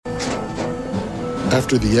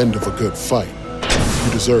After the end of a good fight,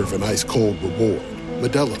 you deserve an ice-cold reward.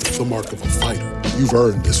 Modelo is the mark of a fighter. You've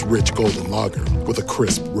earned this rich golden lager with a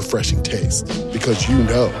crisp, refreshing taste. Because you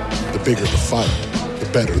know, the bigger the fight, the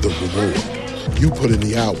better the reward. You put in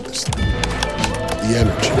the hours, the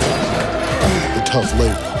energy, the tough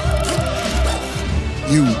labor.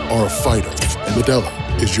 You are a fighter, and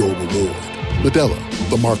Modelo is your reward. Modelo,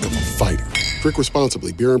 the mark of a fighter. Drink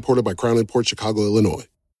responsibly. Beer imported by Crown Imports, Chicago, Illinois.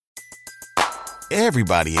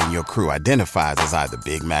 Everybody in your crew identifies as either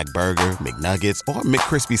Big Mac Burger, McNuggets, or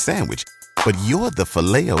McCrispy Sandwich. But you're the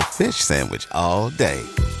Filet-O-Fish Sandwich all day.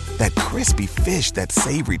 That crispy fish, that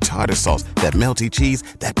savory tartar sauce, that melty cheese,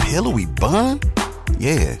 that pillowy bun.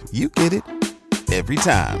 Yeah, you get it. Every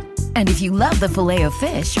time. And if you love the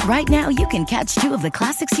Filet-O-Fish, right now you can catch two of the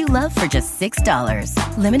classics you love for just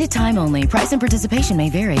 $6. Limited time only. Price and participation may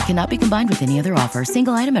vary. Cannot be combined with any other offer.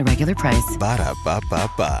 Single item at regular price.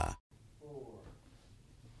 Ba-da-ba-ba-ba.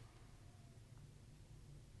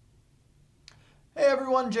 Hey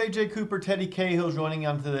everyone, JJ Cooper, Teddy Cahill joining you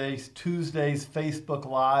on today's Tuesday's Facebook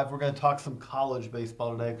Live. We're going to talk some college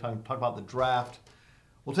baseball today, talk about the draft.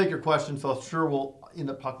 We'll take your questions, so I'm sure we'll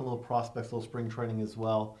end up talking a little prospects, a little spring training as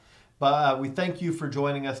well. But we thank you for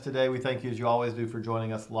joining us today. We thank you, as you always do, for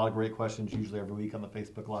joining us. A lot of great questions usually every week on the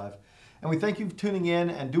Facebook Live. And we thank you for tuning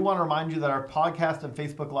in, and do want to remind you that our podcast and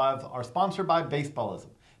Facebook Live are sponsored by Baseballism.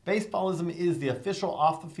 Baseballism is the official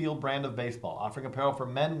off-the-field brand of baseball, offering apparel for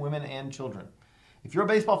men, women, and children. If you're a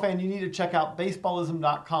baseball fan, you need to check out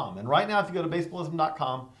baseballism.com. And right now, if you go to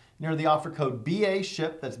baseballism.com, near the offer code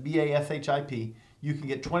BASHIP, that's BASHIP, you can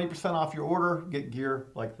get 20% off your order, get gear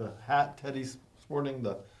like the hat Teddy's sporting,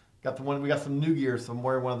 we got some new gear, so I'm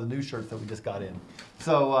wearing one of the new shirts that we just got in.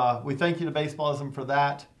 So we thank you to Baseballism for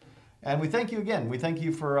that. And we thank you again. We thank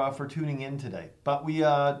you for tuning in today. But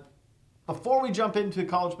before we jump into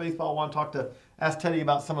college baseball, I want to ask Teddy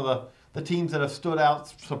about some of the teams that have stood out,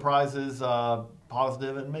 surprises,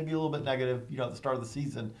 positive and maybe a little bit negative, at the start of the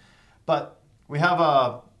season. But we have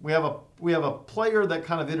a player that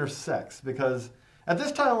kind of intersects, because at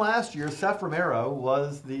this time last year, Seth Romero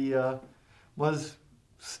was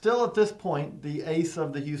still at this point the ace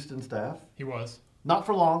of the Houston staff. He was. Not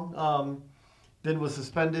for long. Then was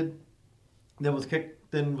suspended. Then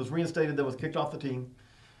was reinstated. Then was kicked off the team.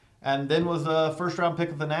 And then was a first-round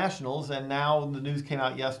pick of the Nationals. And now the news came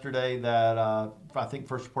out yesterday that, I think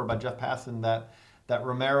first reported by Jeff Passan, that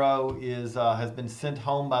Romero has been sent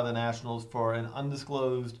home by the Nationals for an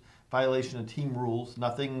undisclosed violation of team rules.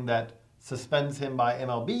 Nothing that suspends him by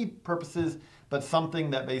MLB purposes, but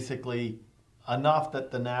something that basically enough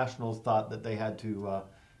that the Nationals thought that they had to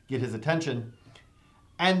get his attention.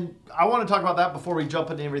 And I want to talk about that before we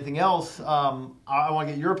jump into everything else. I want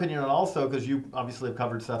to get your opinion on it also, because you obviously have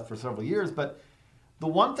covered Seth for several years. But the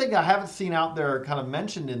one thing I haven't seen out there kind of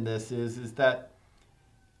mentioned in this is that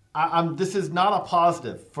this is not a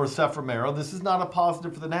positive for Seth Romero. This is not a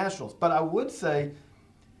positive for the Nationals. But I would say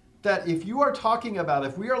that if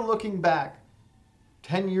we are looking back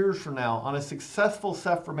 10 years from now on a successful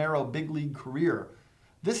Seth Romero big league career,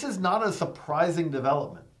 this is not a surprising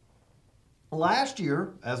development. Last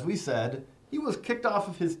year, as we said, he was kicked off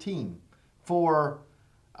of his team for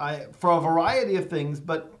a variety of things,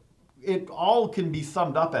 but it all can be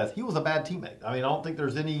summed up as he was a bad teammate. I don't think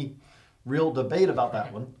there's any real debate about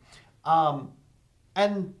that one.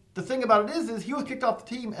 And the thing about it is he was kicked off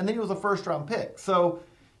the team, and then he was a first-round pick. So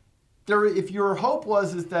if your hope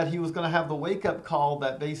is that he was going to have the wake-up call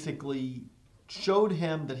that basically showed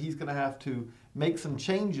him that he's going to have to make some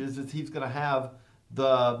changes, that he's going to have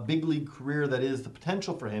the big league career that is the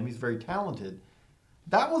potential for him. He's very talented.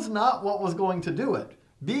 That was not what was going to do it.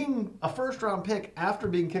 Being a first-round pick after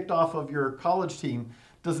being kicked off of your college team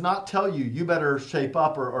does not tell you better shape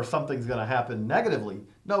up or something's going to happen negatively.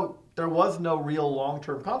 No, there was no real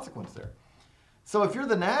long-term consequence there. So if you're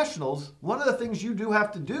the Nationals, one of the things you do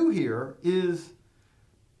have to do here is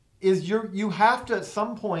you have to at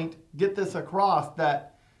some point get this across that,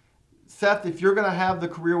 Seth, if you're going to have the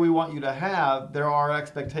career we want you to have, there are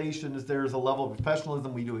expectations, there's a level of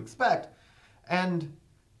professionalism we do expect. And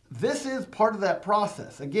this is part of that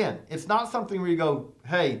process. Again, it's not something where you go,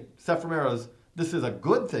 hey, this is a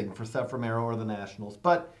good thing for Seth Romero or the Nationals.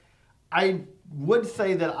 But I would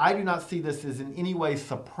say that I do not see this as in any way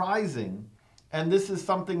surprising. And this is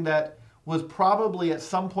something that was probably at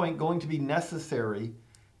some point going to be necessary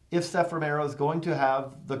if Seth Romero is going to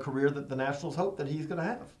have the career that the Nationals hope that he's going to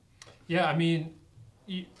have. Yeah,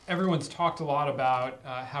 everyone's talked a lot about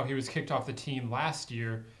how he was kicked off the team last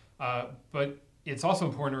year, but it's also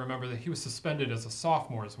important to remember that he was suspended as a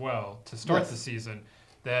sophomore as well to start the season.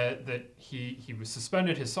 That he was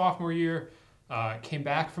suspended his sophomore year. came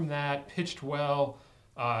back from that, pitched well,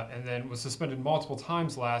 and then was suspended multiple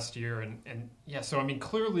times last year. And yeah, so I mean,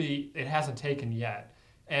 clearly it hasn't taken yet.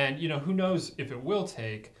 And, who knows if it will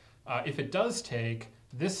take. If it does take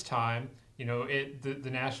this time, the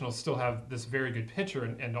Nationals still have this very good pitcher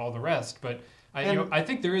and all the rest. But I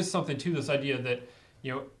think there is something to this idea that,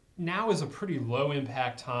 now is a pretty low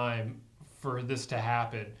impact time for this to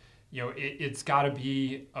happen. It's got to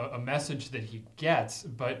be a message that he gets,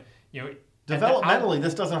 but developmentally,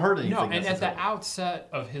 this doesn't hurt anything. No, and at the outset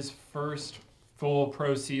of his first full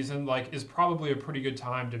pro season, is probably a pretty good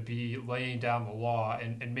time to be laying down the law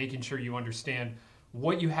and making sure you understand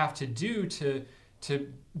what you have to do to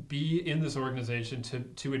be in this organization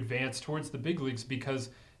to advance towards the big leagues, because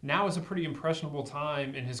now is a pretty impressionable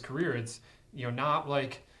time in his career. It's not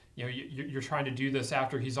like you're trying to do this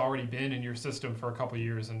after he's already been in your system for a couple of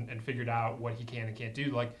years and figured out what he can and can't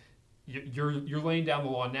do. Like you're laying down the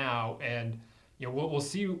law now, and we'll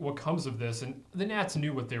see what comes of this. And the Nats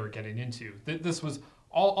knew what they were getting into. This was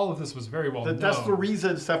all of this was very well known. That's the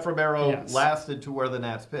reason Seth Romero lasted to where the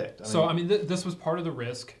Nats picked. This was part of the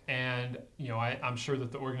risk, and I'm sure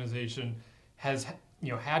that the organization has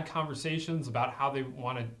had conversations about how they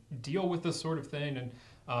want to deal with this sort of thing, and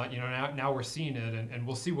now we're seeing it, and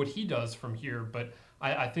we'll see what he does from here. But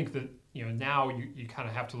I think that now you kind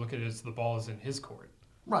of have to look at it as the ball is in his court.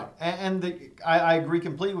 Right, I agree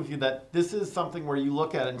completely with you that this is something where you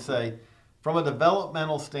look at it and say, from a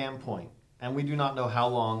developmental standpoint, and we do not know how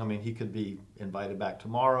long. I mean, he could be invited back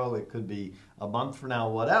tomorrow. It could be a month from now,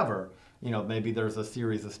 whatever. Maybe there's a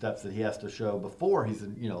series of steps that he has to show before he's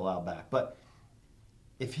allowed back. But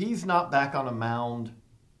if he's not back on a mound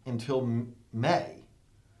until May,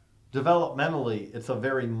 developmentally, it's a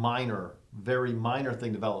very minor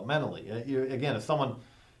thing developmentally. Again, if someone,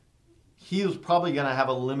 he was probably going to have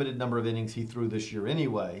a limited number of innings he threw this year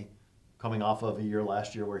anyway, coming off of a year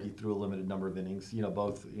last year where he threw a limited number of innings,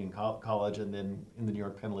 both in college and then in the New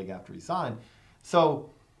York Penn League after he signed.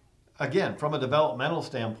 So, again, from a developmental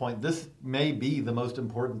standpoint, this may be the most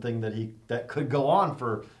important thing that could go on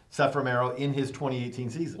for Seth Romero in his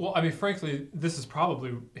 2018 season. Well, I mean, frankly, this is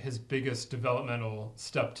probably his biggest developmental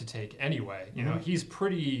step to take anyway. He's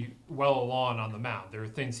pretty well along on the mound. There are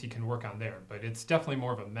things he can work on there, but it's definitely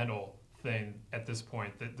more of a mental thing at this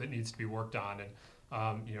point that needs to be worked on.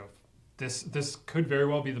 And, this could very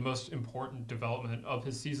well be the most important development of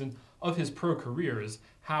his season, of his pro career, is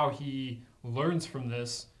how he learns from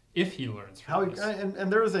this, if he learns from this.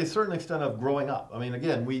 And there is a certain extent of growing up. I mean,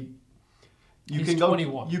 again, He's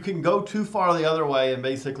 21. You can go too far the other way and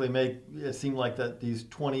basically make it seem like that these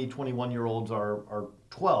 20, 21-year-olds are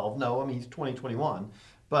 12. No, I mean, he's 20, 21.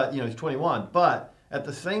 But, he's 21. But at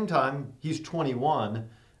the same time, he's 21.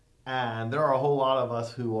 And there are a whole lot of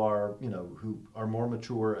us who are more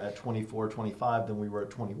mature at 24, 25 than we were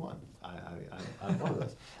at 21. I'm one of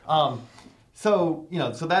those. So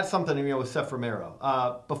that's something, with Seth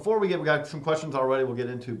Romero. Before we got some questions already we'll get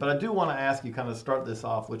into, but I do want to ask you kind of start this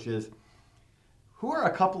off, which is, who are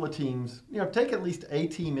a couple of teams, take at least a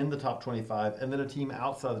team in the top 25 and then a team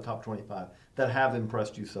outside the top 25 that have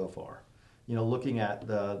impressed you so far? Looking at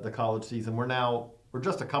the college season, we're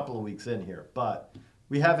just a couple of weeks in here, but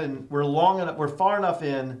we're far enough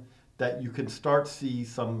in that you can start to see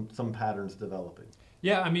some patterns developing.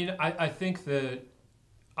 Yeah, I mean, I think that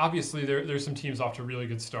obviously there's some teams off to really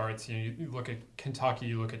good starts. You look at Kentucky,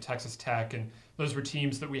 you look at Texas Tech, and those were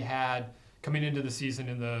teams that we had coming into the season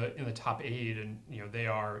in the top 8, and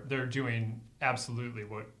they're doing absolutely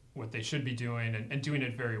what they should be doing and doing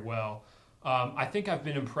it very well. I think I've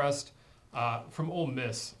been impressed from Ole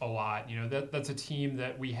Miss a lot. That's a team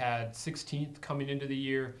that we had 16th coming into the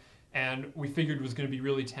year, and we figured was going to be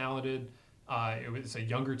really talented. It was a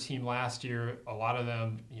younger team last year. A lot of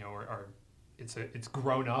them, it's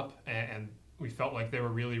grown up, and we felt like they were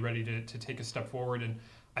really ready to take a step forward. And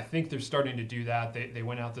I think they're starting to do that. They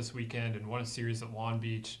went out this weekend and won a series at Long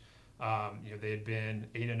Beach. They had been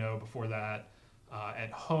 8-0 before that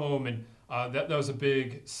at home, and that was a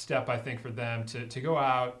big step, I think, for them to go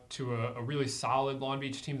out to a really solid Long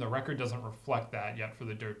Beach team. The record doesn't reflect that yet for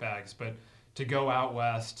the Dirtbags, but to go out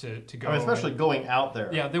west, to go, especially going out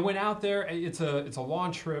there. Yeah, they went out there. It's a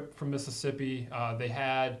long trip from Mississippi. They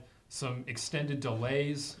had some extended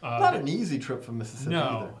delays. Not an easy trip from Mississippi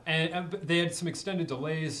either. And they had some extended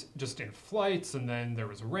delays just in flights, and then there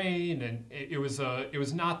was rain, and it was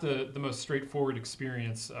not the most straightforward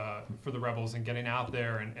experience for the Rebels in getting out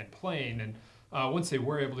there and playing. And once they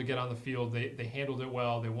were able to get on the field, they handled it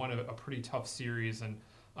well. They won a pretty tough series, and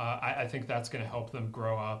I think that's going to help them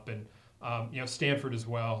grow up. And Stanford as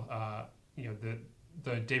well.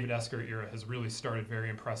 The David Esker era has really started very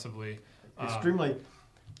impressively. Extremely.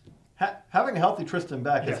 Having a healthy Tristan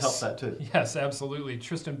Beck has helped that too. Yes, absolutely.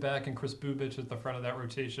 Tristan Beck and Chris Bubich at the front of that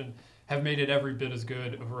rotation have made it every bit as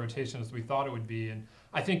good of a rotation as we thought it would be, and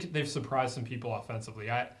I think they've surprised some people offensively.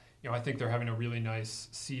 I think they're having a really nice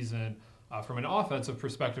season from an offensive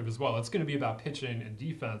perspective as well. It's going to be about pitching and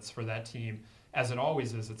defense for that team, as it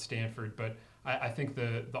always is at Stanford, but I think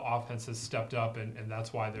the offense has stepped up, and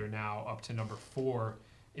that's why they're now up to number 4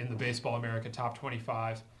 in the Baseball America Top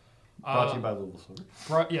 25. Brought to you by Louisville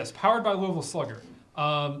Slugger. Yes, powered by Louisville Slugger.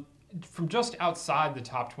 From just outside the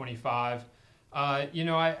top 25, I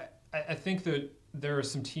think that there are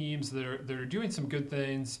some teams that are doing some good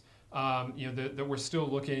things, that we're still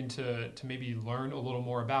looking to maybe learn a little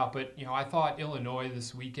more about. But, I thought Illinois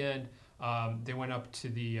this weekend, they went up to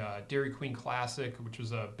the Dairy Queen Classic, which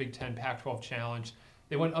was a Big Ten Pac-12 challenge.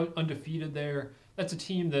 They went undefeated there. That's a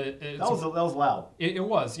team that was loud. It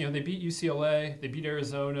was. They beat UCLA, they beat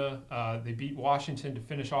Arizona, they beat Washington to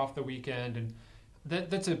finish off the weekend, and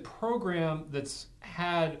that's a program that's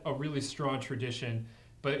had a really strong tradition,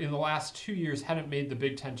 but in the last 2 years hadn't made the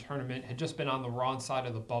Big Ten tournament, had just been on the wrong side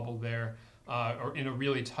of the bubble there, or in a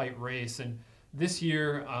really tight race. And this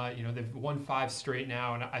year, they've won 5 straight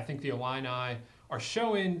now, and I think the Illini are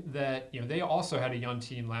showing that they also had a young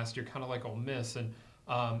team last year, kind of like Ole Miss, and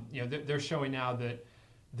they're showing now that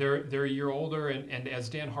they're a year older, and as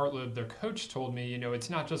Dan Hartlib, their coach, told me, it's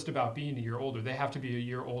not just about being a year older. They have to be a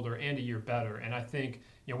year older and a year better. And I think,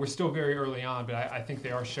 we're still very early on, but I think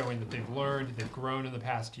they are showing that they've learned, they've grown in the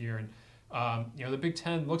past year. And, the Big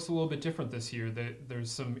Ten looks a little bit different this year. There's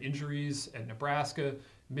some injuries at Nebraska.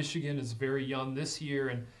 Michigan is very young this year,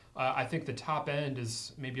 and I think the top end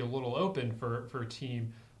is maybe a little open for a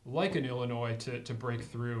team like an Illinois to break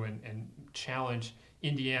through and challenge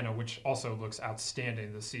Indiana, which also looks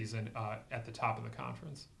outstanding this season at the top of the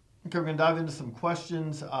conference. Okay, we're going to dive into some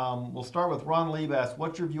questions. We'll start with Ron Lieb asked,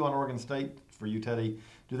 what's your view on Oregon State for you, Teddy?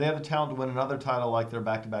 Do they have the talent to win another title like their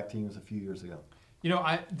back-to-back teams a few years ago?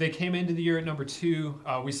 They came into the year at number 2.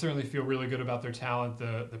 We certainly feel really good about their talent.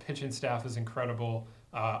 The pitching staff is incredible.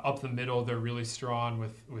 Up the middle, they're really strong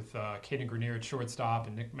with Caden Grenier at shortstop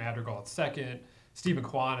and Nick Madrigal at second, Stephen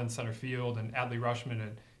Kwan in center field, and Adley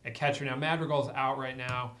Rushman at catcher. Now, Madrigal's out right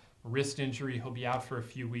now, wrist injury. He'll be out for a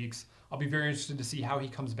few weeks. I'll be very interested to see how he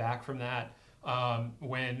comes back from that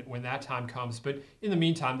when that time comes. But in the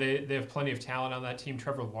meantime, they have plenty of talent on that team.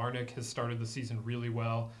 Trevor Larnach has started the season really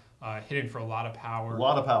well, hitting for a lot of power. A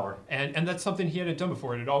lot of power. And that's something he hadn't done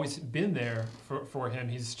before. It had always been there for him.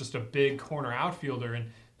 He's just a big corner outfielder, and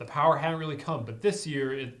the power hadn't really come. But this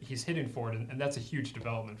year, he's hitting for it, and that's a huge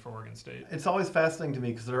development for Oregon State. It's always fascinating to me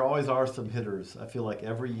because there always are some hitters, I feel like,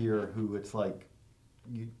 every year who it's like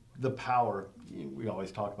the power. We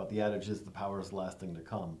always talk about the adage is the power is the last thing to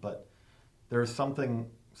come. But there's something,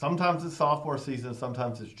 sometimes it's sophomore season,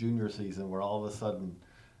 sometimes it's junior season, where all of a sudden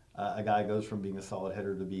a guy goes from being a solid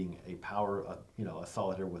hitter to being a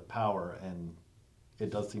solid hitter with power, and it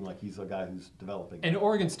does seem like he's a guy who's developing. And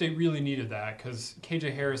Oregon State really needed that because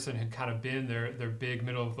KJ Harrison had kind of been their big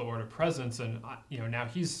middle of the order presence, and now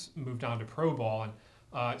he's moved on to pro ball,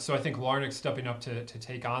 and so I think Larnach stepping up to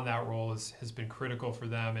take on that role has been critical for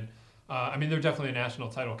them. And they're definitely a national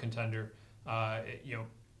title contender.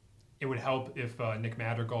 It would help if Nick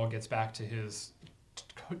Madrigal gets back to his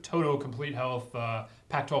total complete health,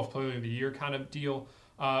 Pac-12 Player of the Year kind of deal.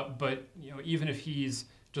 But even if he's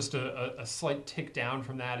just a slight tick down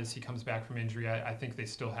from that as he comes back from injury, I think they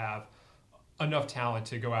still have enough talent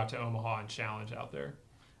to go out to Omaha and challenge out there.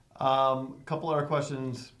 A couple other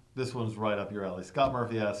questions. This one's right up your alley. Scott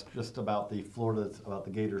Murphy asked just about the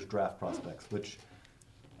Gators draft prospects, which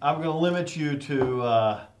I'm going to limit you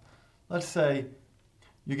to, let's say,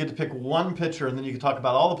 you get to pick one pitcher, and then you can talk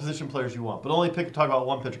about all the position players you want, but only talk about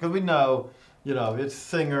one pitcher, because we know, it's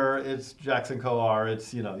Singer, it's Jackson Coar,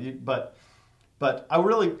 it's, but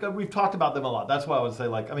we've talked about them a lot. That's why I would say,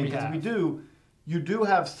 because you do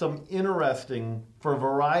have some interesting, for a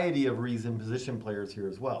variety of reasons, position players here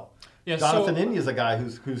as well. Yeah, Jonathan India is a guy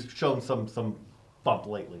who's shown some bump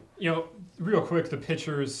lately. Real quick, the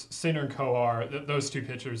pitchers, Singer and Coar, those two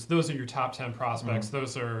pitchers, those are your top 10 prospects. Mm-hmm.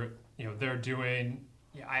 Those are, they're doing.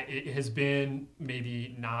 It has been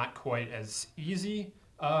maybe not quite as easy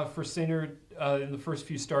for Singer in the first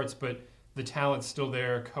few starts, but the talent's still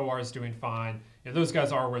there. Coar is doing fine. Those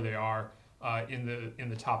guys are where they are in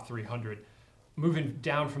the top 300. Moving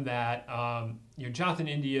down from that, Jonathan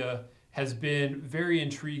India has been very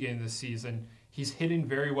intriguing this season. He's hitting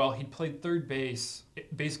very well. He played third base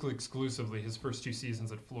basically exclusively his first 2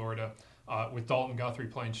 seasons at Florida, with Dalton Guthrie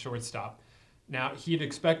playing shortstop. Now, he had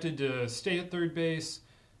expected to stay at third base.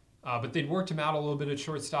 But they'd worked him out a little bit at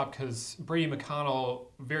shortstop because Brady McConnell,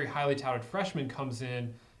 very highly touted freshman, comes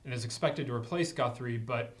in and is expected to replace Guthrie,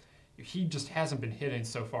 but he just hasn't been hitting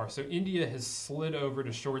so far. So India has slid over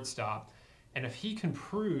to shortstop. And if he can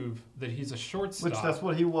prove that he's a shortstop... Which that's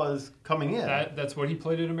what he was coming in. That's what he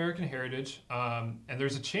played at American Heritage. And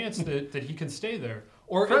there's a chance that he can stay there.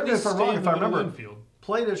 Or Correct at least me if I'm wrong, stay in if the I middle remember. infield.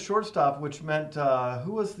 Played at shortstop, which meant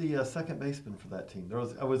who was the second baseman for that team? There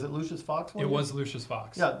was it Lucius Fox? It was Lucius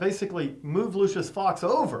Fox. Yeah, basically move Lucius Fox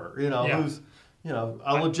over. Yeah. Who's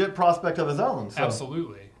a legit prospect of his own. So.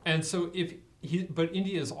 Absolutely. And so but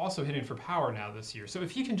India is also hitting for power now this year. So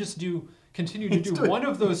if he can just continue to do one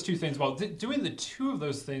of those two things, doing the two of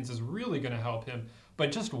those things is really going to help him.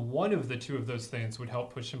 But just one of the two of those things would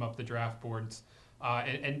help push him up the draft boards.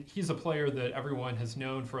 And he's a player that everyone has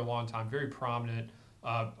known for a long time, very prominent.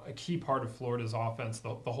 A key part of Florida's offense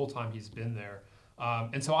the whole time he's been there.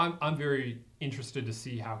 And so I'm very interested to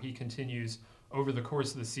see how he continues over the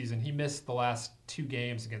course of the season. He missed the last 2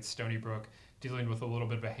 games against Stony Brook, dealing with a little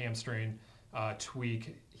bit of a hamstring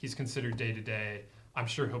tweak. He's considered day-to-day. I'm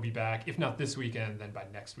sure he'll be back, if not this weekend, then by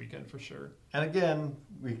next weekend for sure. And again,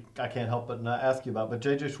 I can't help but not ask you about, but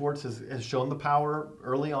J.J. Schwartz has shown the power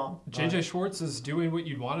early on. J.J. Schwartz is doing what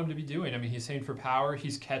you'd want him to be doing. I mean, he's hitting for power.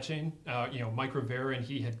 He's catching. Mike Rivera and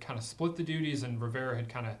he had kind of split the duties, and Rivera had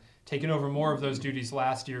kind of taken over more of those duties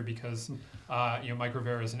last year because Mike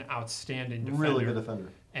Rivera is an outstanding defender. Really good defender.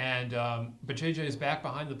 And but J.J. is back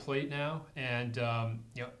behind the plate now, and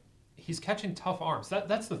he's catching tough arms.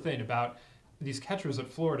 That's the thing about these catchers at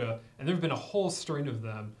Florida, and there have been a whole string of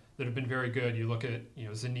them that have been very good. You look at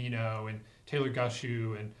Zunino and Taylor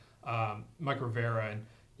Gushu and Mike Rivera, and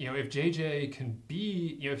if JJ can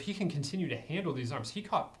be, if he can continue to handle these arms, he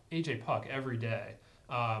caught AJ Puck every day.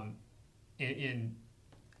 If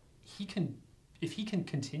he can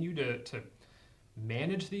continue to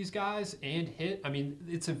manage these guys and hit, I mean,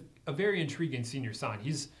 it's a very intriguing senior sign.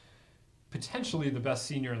 He's potentially the best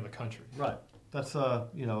senior in the country. Right. That's a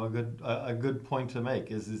good point to make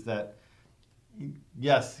is that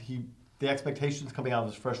yes, the expectations coming out of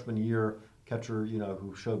his freshman year, catcher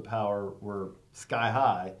who showed power were sky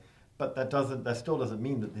high, but that still doesn't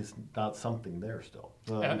mean that there's not something there still.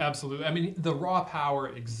 Absolutely. I mean, the raw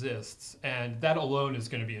power exists, and that alone is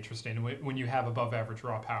going to be interesting when you have above average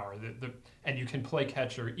raw power. And you can play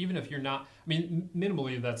catcher even if you're not. I mean,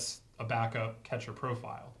 minimally that's a backup catcher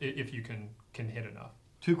profile if you can hit enough.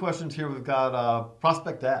 2 questions here. We've got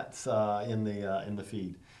prospect ads in the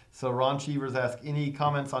feed. So Ron Cheevers asks, any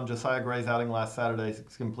comments on Josiah Gray's outing last Saturday?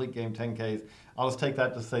 Complete game, 10Ks. I'll just take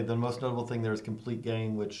that to say the most notable thing there is complete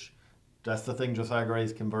game, which that's the thing Josiah Gray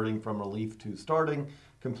is converting from relief to starting.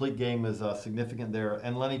 Complete game is significant there.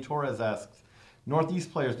 And Lenny Torres asks,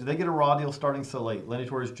 Northeast players, do they get a raw deal starting so late? Lenny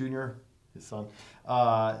Torres Jr., his son,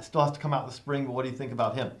 still has to come out in the spring, but what do you think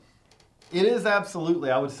about him? It is absolutely.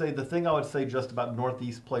 I would say the thing I would say just about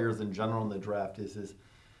Northeast players in general in the draft is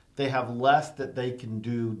they have less that they can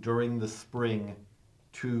do during the spring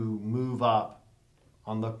to move up.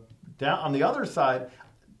 On the other side,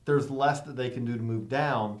 there's less that they can do to move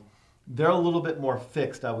down. They're a little bit more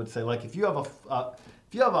fixed, I would say. Like if you have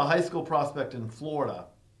a high school prospect in Florida,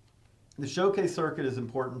 the showcase circuit is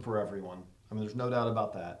important for everyone. I mean, there's no doubt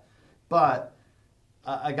about that. But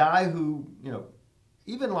a guy who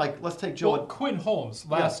even like, let's take Joe. Well, Quinn Holmes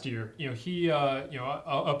last year, he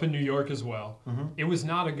up in New York as well. Mm-hmm. It was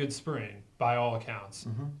not a good spring by all accounts,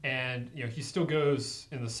 and he still goes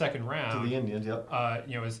in the second round to the Indians. Yep.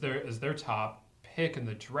 As their top pick in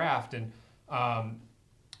the draft, and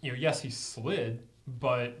yes, he slid,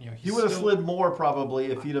 but he would have slid more probably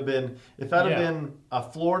if that had been a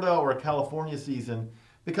Florida or a California season,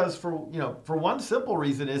 because for one simple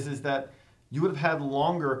reason is that you would have had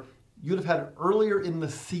longer. You'd have had earlier in the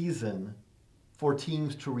season for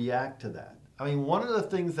teams to react to that. I mean, one of the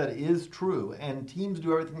things that is true, and teams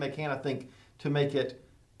do everything they can, I think, to make it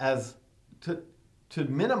to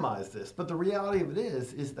minimize this. But the reality of it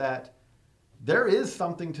is that there is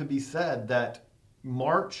something to be said that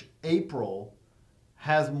March, April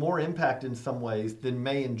has more impact in some ways than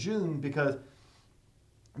May and June, because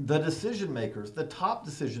the decision makers, the top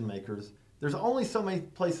decision makers, there's only so many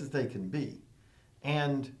places they can be.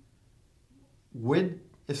 And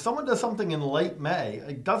if someone does something in late May,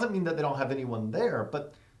 it doesn't mean that they don't have anyone there,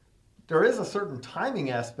 but there is a certain timing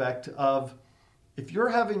aspect of if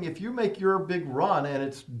you make your big run and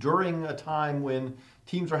it's during a time when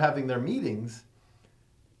teams are having their meetings,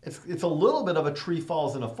 it's a little bit of a tree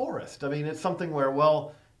falls in a forest. I mean, it's something where,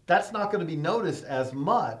 well, that's not going to be noticed as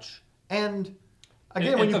much. And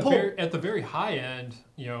again, at the very high end,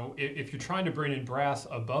 if you're trying to bring in brass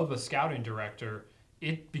above a scouting director,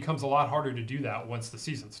 it becomes a lot harder to do that once the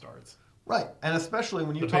season starts. Right, and especially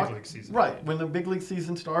when you the talk big league season. Right, when the big league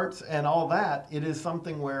season starts and all that, it is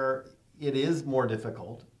something where it is more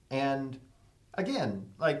difficult. And again,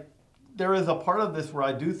 like there is a part of this where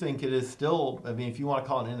I do think it is still, I mean, if you want to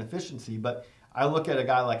call it an inefficiency, but I look at a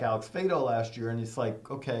guy like Alex Fado last year and it's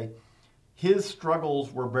like, okay, his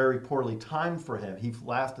struggles were very poorly timed for him. He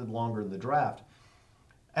lasted longer in the draft.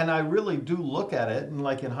 And I really do look at it and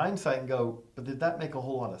like in hindsight and go, but did that make a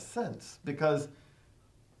whole lot of sense? Because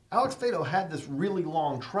Alex Fado had this really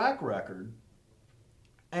long track record,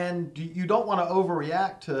 and you don't want to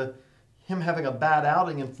overreact to him having a bad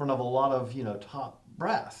outing in front of a lot of, top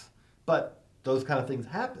brass. But those kind of things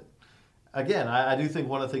happen. Again, I do think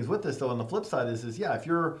one of the things with this, though, on the flip side is if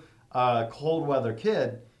you're a cold weather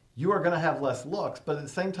kid, you are going to have less looks. But at the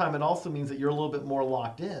same time, it also means that you're a little bit more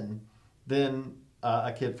locked in than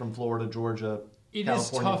a kid from Florida, Georgia, It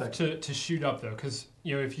California. is tough to shoot up, though, because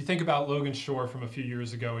if you think about Logan Shore from a few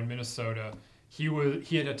years ago in Minnesota, he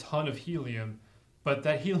had a ton of helium, but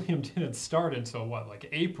that helium didn't start until like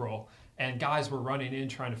April, and guys were running in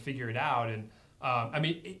trying to figure it out. And I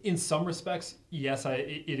mean, in some respects, yes,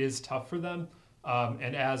 it is tough for them.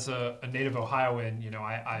 And as a native Ohioan,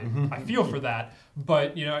 I feel for that.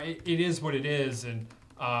 But it is what it is, and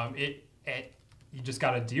you just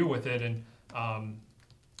got to deal with it. And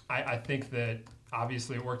I think that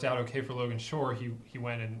obviously it worked out okay for Logan Shore. He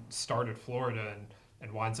went and started Florida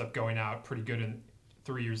and winds up going out pretty good in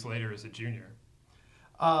 3 years later as a junior.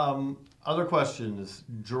 Other questions.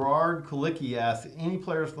 Gerard Kulicki asks, any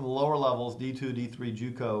players from the lower levels, D2, D3,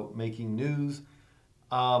 JUCO, making news?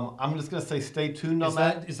 I'm just going to say stay tuned on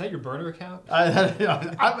that. Is that your burner account?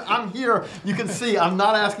 I'm here. You can see I'm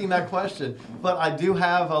not asking that question, but I do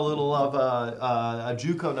have a little of a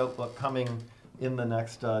JUCO notebook coming in the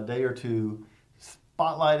next day or two,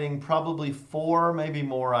 spotlighting probably 4, maybe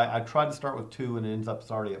more. I tried to start with 2 and it ends up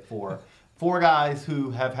starting at 4. 4 guys who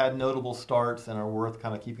have had notable starts and are worth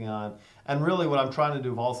kind of keeping on. And really what I'm trying to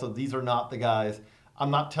do also, these are not the guys. I'm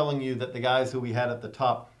not telling you that the guys who we had at the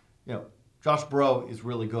top, Josh Breaux is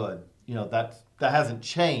really good. That hasn't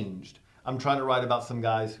changed. I'm trying to write about some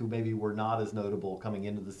guys who maybe were not as notable coming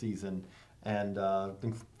into the season. And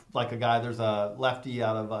like a guy, there's a lefty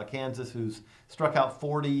out of Kansas who's struck out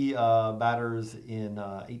 40 batters in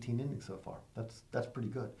 18 innings so far. That's pretty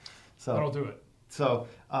good. So that'll do it. So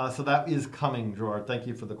that is coming, Gerard. Thank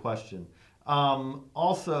you for the question.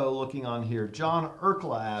 Also looking on here, John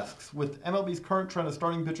Urkla asks, with MLB's current trend of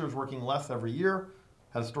starting pitchers working less every year,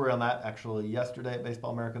 had a story on that actually yesterday at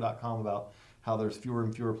baseballamerica.com about how there's fewer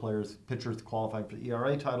and fewer pitchers qualifying for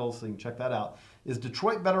ERA titles, so you can check that out. Is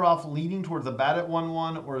Detroit better off leading towards a bat at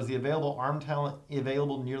 1-1, or is the available arm talent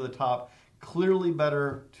available near the top clearly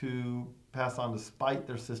better to pass on despite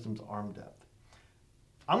their system's arm depth?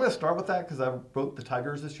 I'm going to start with that because I wrote the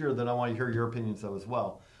Tigers this year, then I want to hear your opinions though as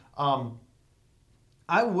well.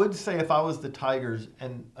 I would say if I was the Tigers,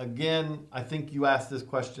 and again, I think you asked this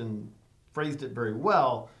question, phrased it very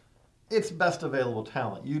well, it's best available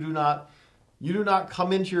talent. You do not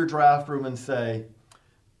come into your draft room and say,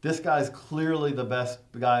 this guy's clearly the best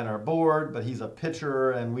guy on our board, but he's a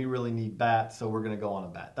pitcher and we really need bats, so we're going to go on a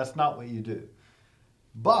bat. That's not what you do.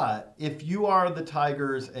 But if you are the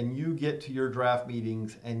Tigers and you get to your draft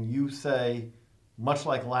meetings and you say, much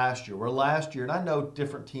like last year, and I know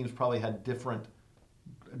different teams probably had different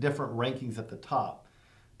rankings at the top,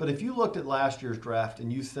 but if you looked at last year's draft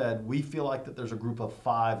and you said, we feel like that there's a group of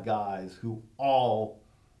 5 guys who all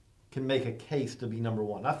can make a case to be number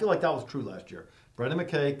 1. I feel like that was true last year. Brendan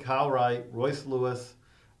McKay, Kyle Wright, Royce Lewis,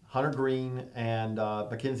 Hunter Green, and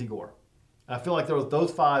Mackenzie Gore. I feel like there was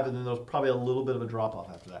those 5, and then there was probably a little bit of a drop-off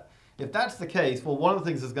after that. If that's the case, well, one of the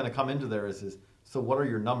things that's going to come into there is so what are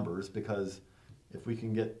your numbers? Because if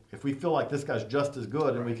we feel like this guy's just as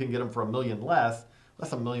good and we can get him for $1 million less,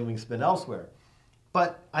 that's $1 million we can spend elsewhere.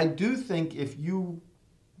 But I do think if you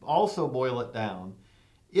also boil it down,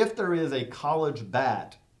 if there is a college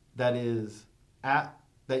bat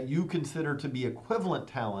that you consider to be equivalent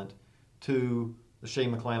talent to the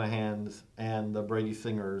Shane McClanahans and the Brady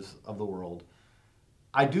Singers of the world,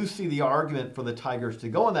 I do see the argument for the Tigers to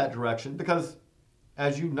go in that direction because,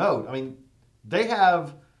 as you note, I mean, they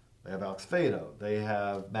have Alex Fado, they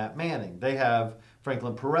have Matt Manning, they have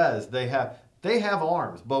Franklin Perez, they have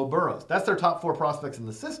arms, Bo Burrows. That's their top 4 prospects in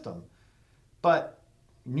the system. But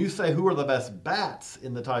when you say who are the best bats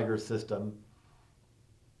in the Tigers system,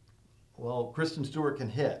 well, Kristen Stewart can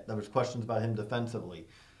hit. There was questions about him defensively.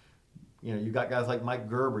 You got guys like Mike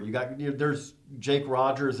Gerber. There's Jake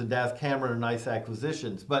Rogers and Daz Cameron are nice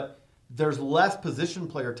acquisitions, but there's less position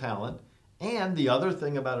player talent. And the other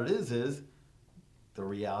thing about it is the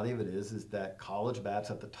reality of it is that college bats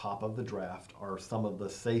at the top of the draft are some of the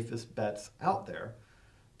safest bets out there.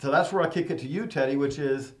 So that's where I kick it to you, Teddy, which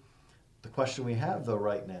is the question we have, though,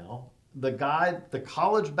 right now. The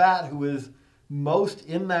college bat who is most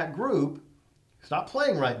in that group, who's not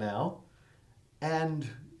playing right now, and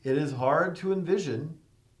it is hard to envision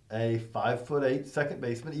a 5'8" second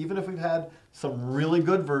baseman, even if we've had some really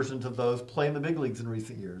good versions of those play in the big leagues in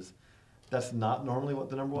recent years. That's not normally what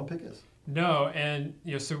the number one pick is. No, and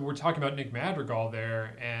so we're talking about Nick Madrigal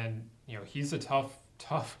there, and he's a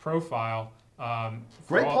tough profile.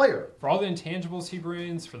 Great player. For all the intangibles he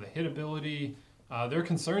brings, for the hit ability, there are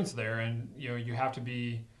concerns there, and you have to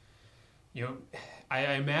be,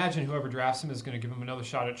 I imagine whoever drafts him is going to give him another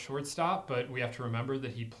shot at shortstop, but we have to remember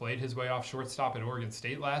that he played his way off shortstop at Oregon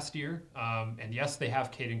State last year, and yes, they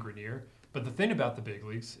have Caden Grenier, but the thing about the big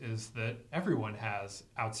leagues is that everyone has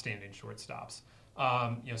outstanding shortstops.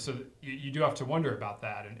 So you do have to wonder about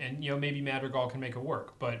that, and maybe Madrigal can make it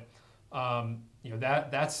work, but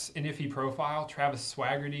that's an iffy profile. Travis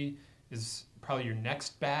Swaggerty is probably your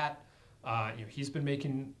next bat. He's been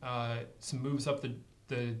making some moves up the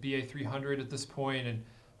BA 300 at this point,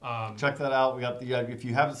 and check that out. We got if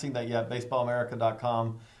you haven't seen that yet,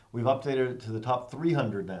 baseballamerica.com. We've updated it to the top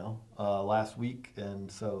 300 now last week,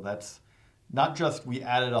 and so that's not just we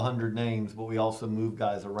added 100 names, but we also moved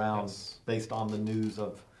guys around based on the news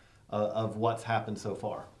of what's happened so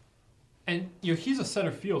far. And he's a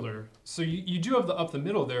center fielder, so you do have the up the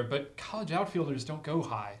middle there, but college outfielders don't go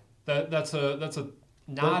high. That's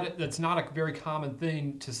not a very common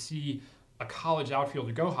thing to see a college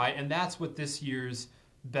outfielder go high, and that's what this year's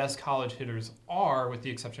best college hitters are, with the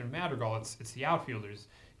exception of Madrigal. It's the outfielders.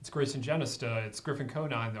 It's Grayson Genesta. It's Griffin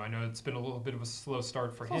Conine, though I know it's been a little bit of a slow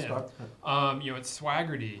start for him. It's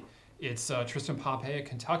Swaggerty. It's Tristan Pompey at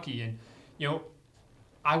Kentucky, and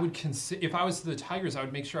I would if I was the Tigers, I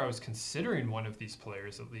would make sure I was considering one of these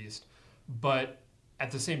players at least. But at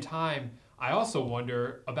the same time, I also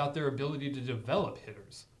wonder about their ability to develop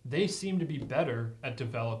hitters. They seem to be better at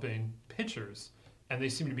developing pitchers, and they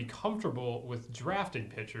seem to be comfortable with drafting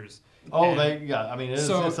pitchers.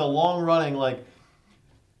 It's a long running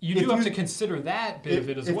You do have to consider that bit of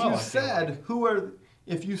it as well.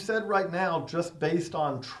 If you said right now, just based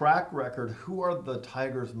on track record, who are the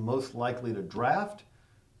Tigers most likely to draft?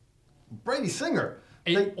 Brady Singer.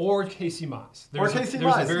 Or Casey Mize. There's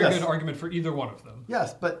a very good argument for either one of them.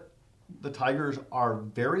 Yes, but the Tigers are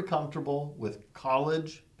very comfortable with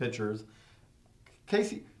college pitchers.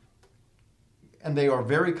 And they are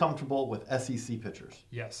very comfortable with SEC pitchers.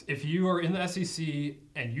 Yes. If you are in the SEC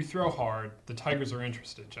and you throw hard, the Tigers are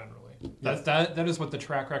interested generally. Yes. That is what the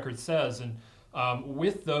track record says. And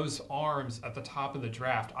with those arms at the top of the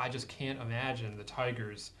draft, I just can't imagine the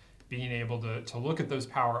Tigers being able to look at those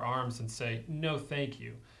power arms and say, no, thank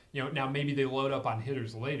you. Now maybe they load up on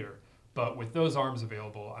hitters later, but with those arms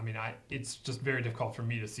available, it's just very difficult for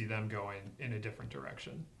me to see them going in a different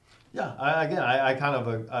direction. Yeah.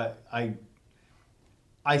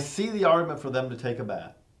 I see the argument for them to take a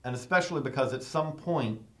bat, and especially because at some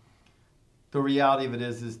point, the reality of it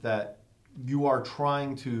is that you are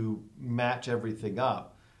trying to match everything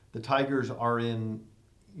up. The Tigers are in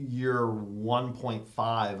year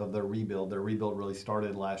 1.5 of their rebuild. Their rebuild really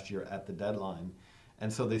started last year at the deadline,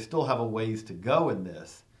 and so they still have a ways to go in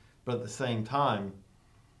this. But at the same time,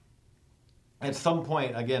 at some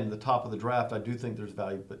point, again, the top of the draft, I do think there's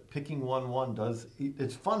value, but picking 1-1 does.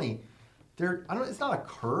 It's funny. It's not a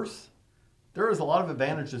curse. There is a lot of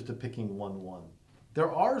advantages to picking 1-1.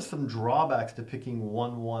 There are some drawbacks to picking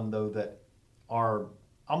 1-1, though, that are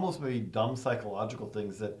almost maybe dumb psychological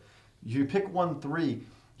things. That if you pick 1-3,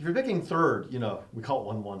 if you're picking third, we call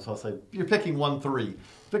it 1-1, so I'll say you're picking 1-3,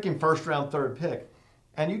 picking first round third pick,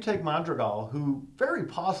 and you take Madrigal, who very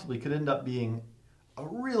possibly could end up being a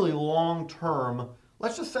really long term.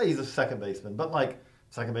 Let's just say he's a second baseman, but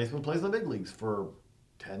second baseman plays in the big leagues for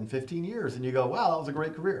 10, 15 years, and you go, wow, that was a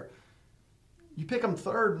great career. You pick him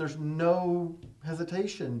third, and there's no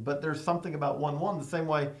hesitation, but there's something about 1-1. The same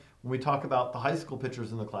way when we talk about the high school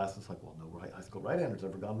pitchers in the class, it's no high school right-hander's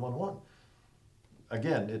ever gone 1-1.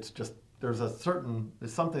 Again, it's just, there's something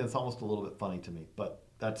that's almost a little bit funny to me, but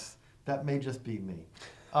that may just be me.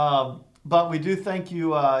 But we do thank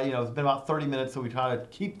you. It's been about 30 minutes, so we try to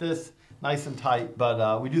keep this nice and tight,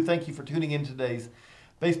 but we do thank you for tuning in today's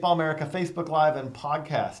Baseball America Facebook Live and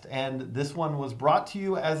podcast. And this one was brought to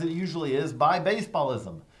you, as it usually is, by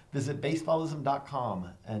Baseballism. Visit baseballism.com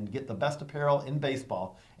and get the best apparel in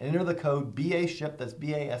baseball. And enter the code BASHIP, that's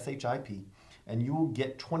BASHIP, and you will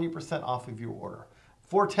get 20% off of your order.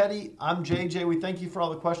 For Teddy, I'm JJ. We thank you for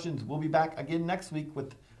all the questions. We'll be back again next week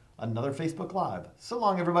with another Facebook Live. So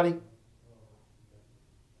long, everybody.